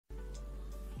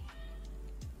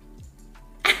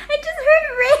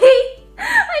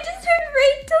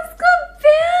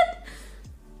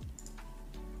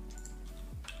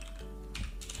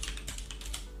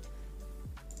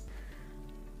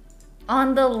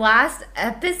On the last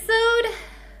episode?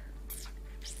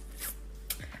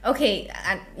 Okay,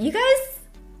 you guys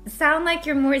sound like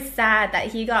you're more sad that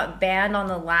he got banned on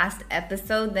the last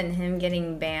episode than him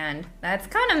getting banned. That's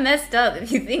kind of messed up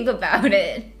if you think about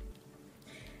it.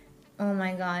 Oh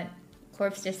my god.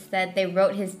 Corpse just said they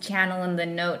wrote his channel in the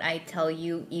note. I tell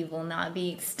you, evil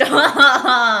Nabi.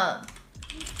 Stop!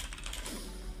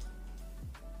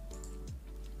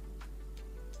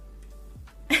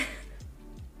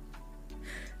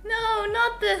 No,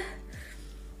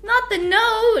 not the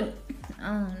note.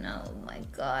 Oh no, my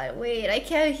god. Wait, I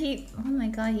can't oh my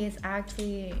god, he's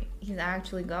actually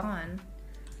gone.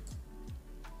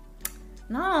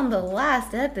 Not on the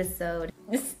last episode.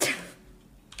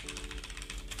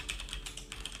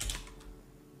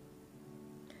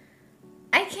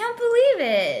 I can't believe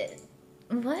it.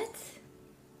 What?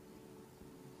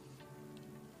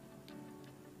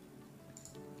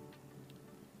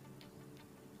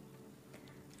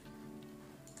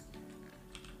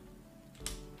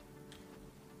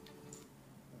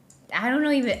 I don't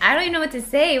even know what to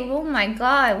say. Oh my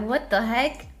god, what the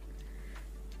heck?